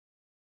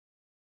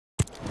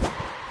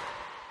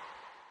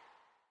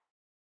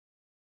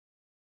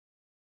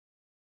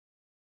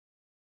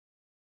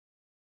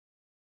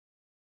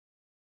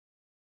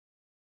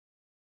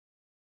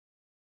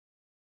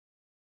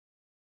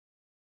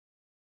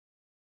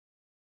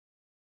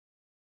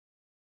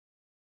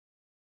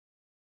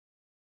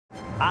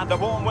And a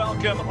warm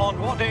welcome on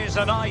what is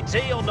an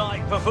ideal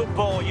night for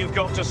football, you've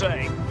got to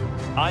say.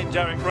 I'm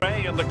Derek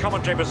Ray in the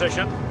commentary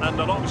position, and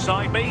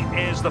alongside me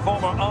is the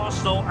former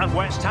Arsenal and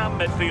West Ham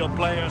midfield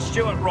player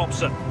Stuart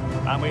Robson.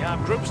 And we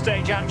have group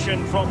stage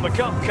action from the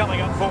Cup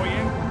coming up for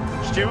you.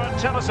 Stuart,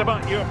 tell us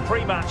about your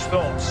pre-match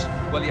thoughts.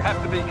 Well, you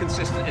have to be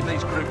consistent in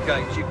these group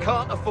games. You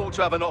can't afford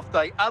to have an off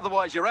day,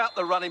 otherwise you're out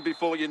the running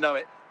before you know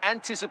it.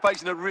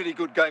 Anticipating a really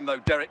good game though,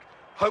 Derek.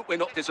 Hope we're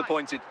not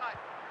disappointed.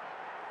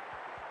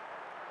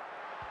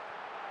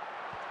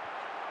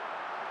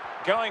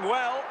 Going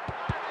well.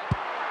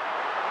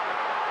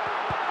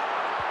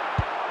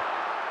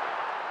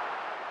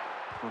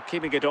 Well,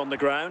 keeping it on the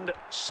ground,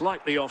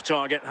 slightly off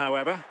target,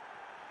 however.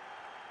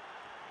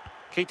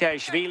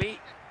 Kitashvili.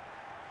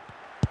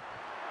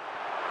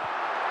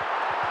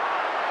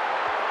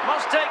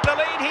 Must take the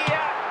lead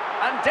here,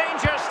 and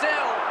danger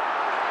still.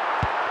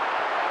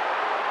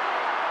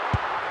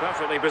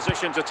 Perfectly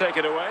positioned to take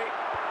it away.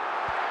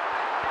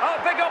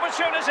 Oh, big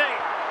opportunity.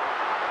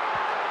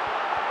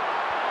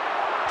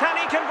 Can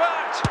he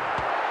convert?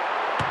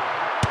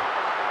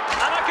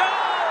 And a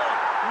goal!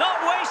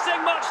 Not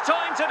wasting much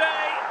time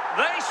today.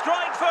 They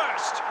strike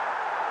first.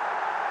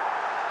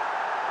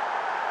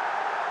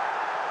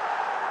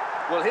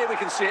 Well, here we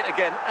can see it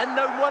again, and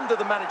no wonder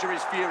the manager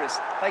is furious.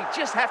 They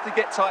just have to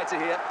get tighter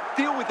here,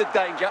 deal with the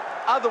danger,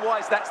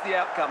 otherwise that's the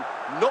outcome.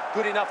 Not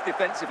good enough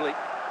defensively.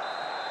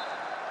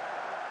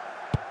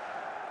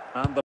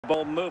 And the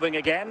ball moving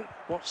again.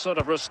 What sort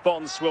of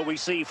response will we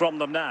see from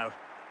them now?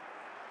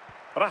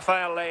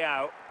 Rafael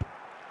Leao.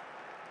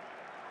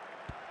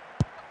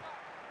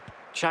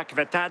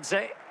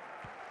 Chakvetadze.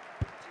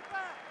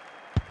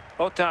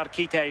 Otar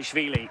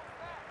Kitashvili.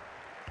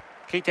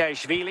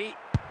 Kitashvili.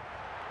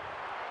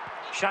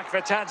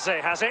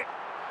 Chakvetadze has it.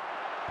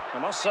 I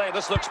must say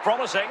this looks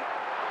promising.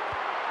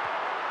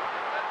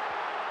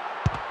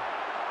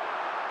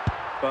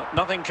 But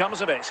nothing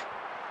comes of it.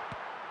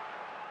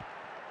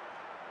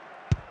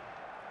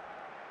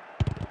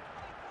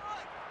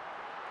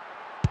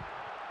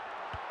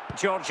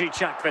 Georgi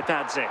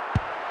Chakvetadze.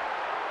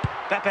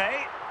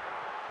 Pepe.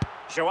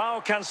 Joao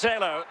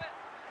Cancelo.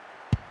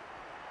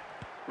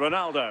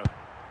 Ronaldo.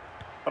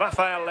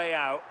 Rafael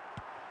Leao.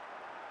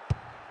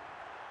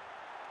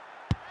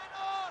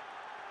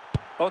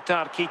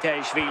 Otar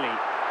Kitashvili.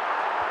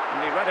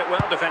 And he read it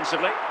well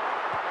defensively.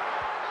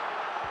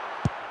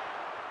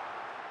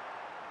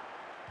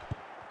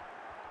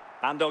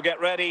 And they'll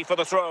get ready for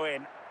the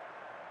throw-in.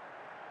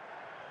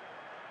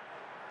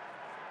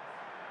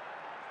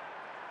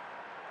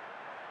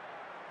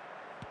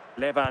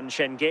 Levan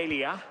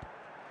Shengelia.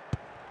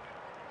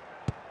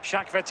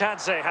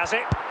 Chakvetadze has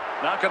it.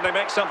 Now can they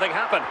make something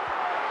happen?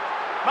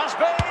 Must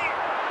be!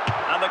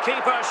 And the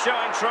keeper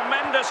showing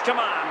tremendous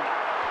command.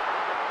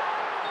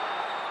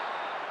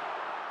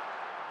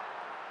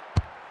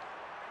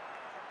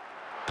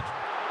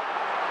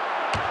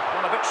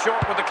 Well, a bit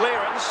short with the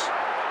clearance.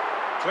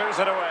 Clears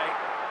it away.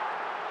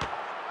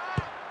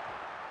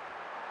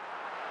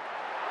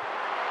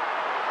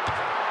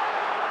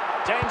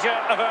 Danger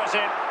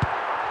averted.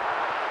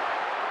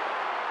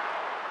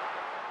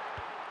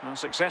 Well,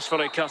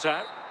 successfully cut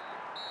out.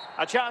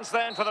 A chance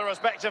then for the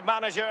respective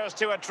managers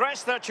to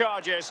address their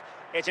charges.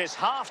 It is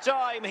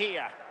half-time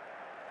here.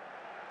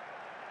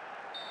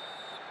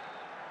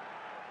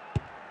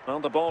 Well,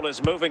 the ball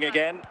is moving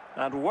again,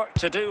 and work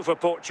to do for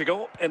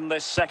Portugal in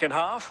this second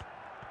half.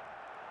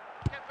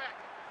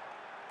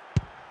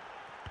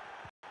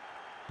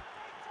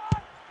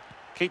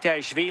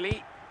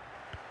 Kitashvili.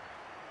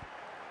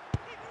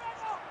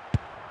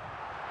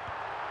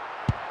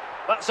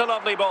 That's a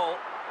lovely ball.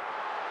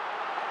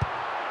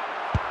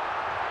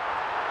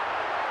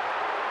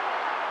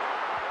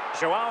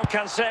 Joao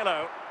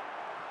Cancelo.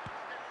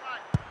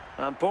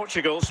 And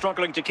Portugal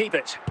struggling to keep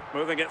it.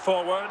 Moving it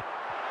forward.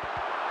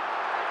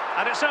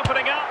 And it's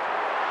opening up.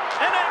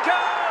 In it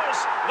goes!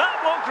 That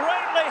will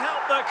greatly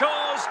help their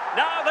cause.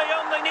 Now they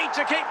only need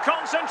to keep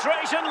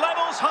concentration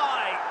levels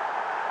high.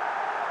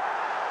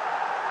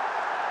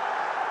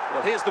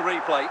 Well, here's the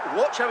replay.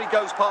 Watch how he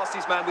goes past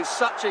his man with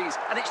such ease,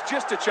 and it's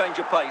just a change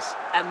of pace.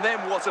 And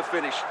then what a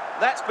finish.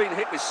 That's been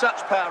hit with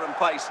such power and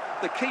pace.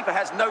 The keeper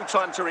has no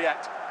time to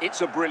react.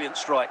 It's a brilliant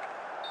strike.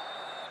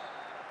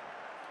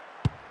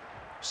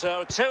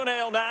 So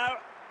 2-0 now.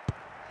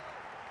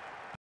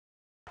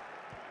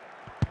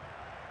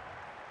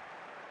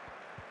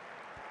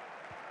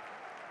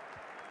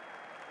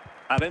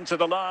 And into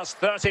the last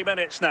 30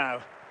 minutes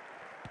now.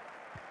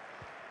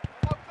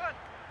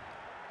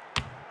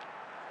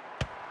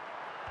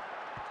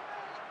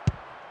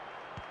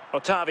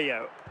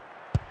 Otavio.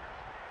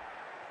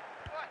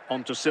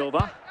 On to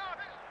Silva.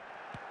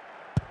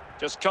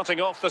 Just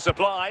cutting off the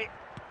supply.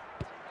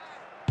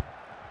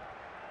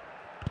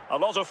 A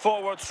lot of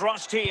forward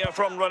thrust here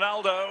from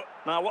Ronaldo.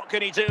 Now what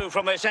can he do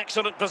from this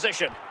excellent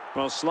position?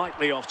 Well,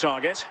 slightly off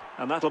target,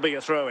 and that'll be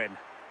a throw-in.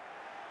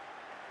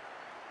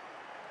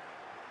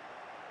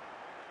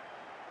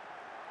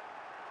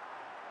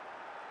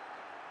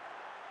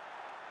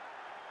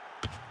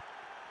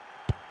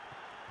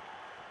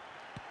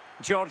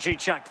 Georgi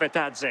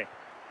Chakvetadze.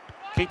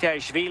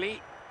 Kiteshvili.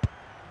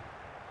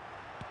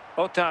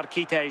 Otar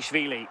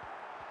Kiteshvili.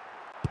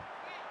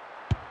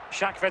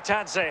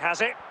 Chakvetadze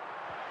has it.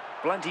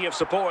 Plenty of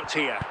support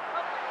here.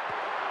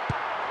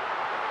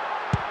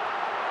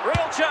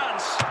 Real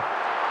chance.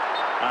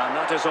 And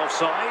that is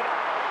offside.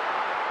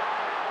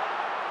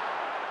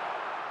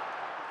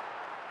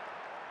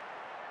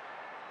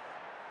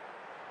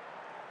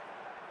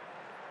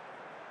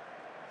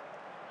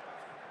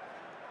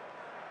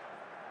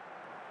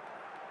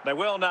 They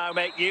will now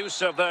make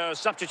use of the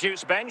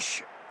substitutes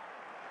bench.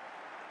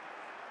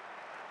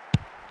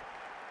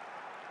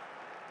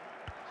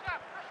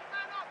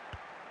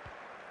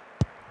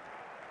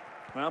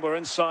 Well, we're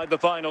inside the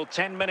final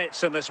 10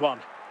 minutes in this one.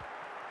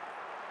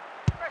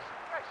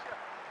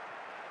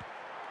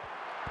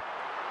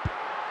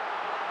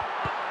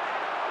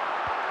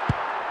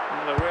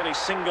 And a really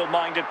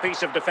single-minded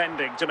piece of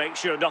defending to make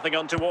sure nothing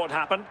untoward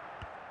happened.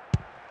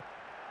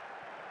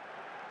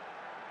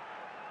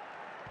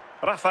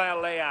 Rafael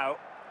Leao.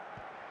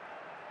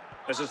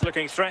 This is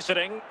looking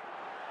threatening.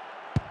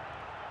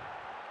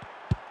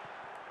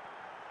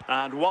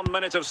 And 1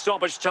 minute of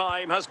stoppage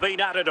time has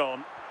been added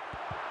on.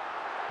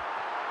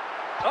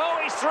 Oh,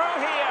 he's through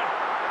here.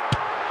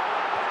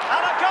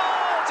 And a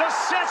goal to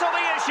settle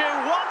the issue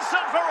once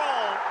and for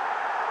all.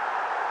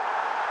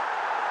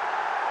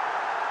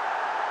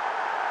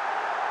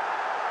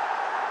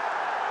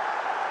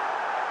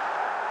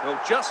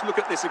 Well, just look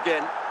at this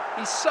again.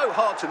 He's so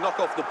hard to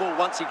knock off the ball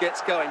once he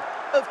gets going.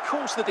 Of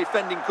course the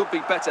defending could be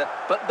better,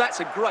 but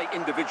that's a great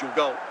individual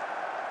goal.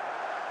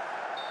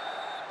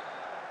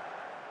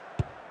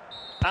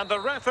 And the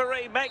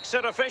referee makes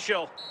it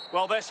official.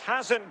 Well, this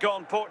hasn't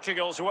gone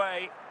Portugal's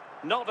way.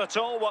 Not at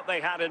all what they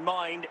had in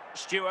mind.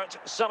 Stuart,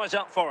 sum it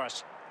up for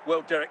us.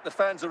 Well, Derek, the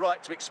fans are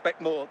right to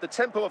expect more. The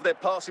tempo of their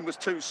passing was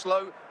too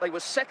slow. They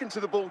were second to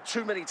the ball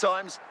too many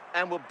times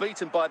and were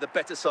beaten by the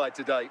better side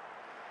today.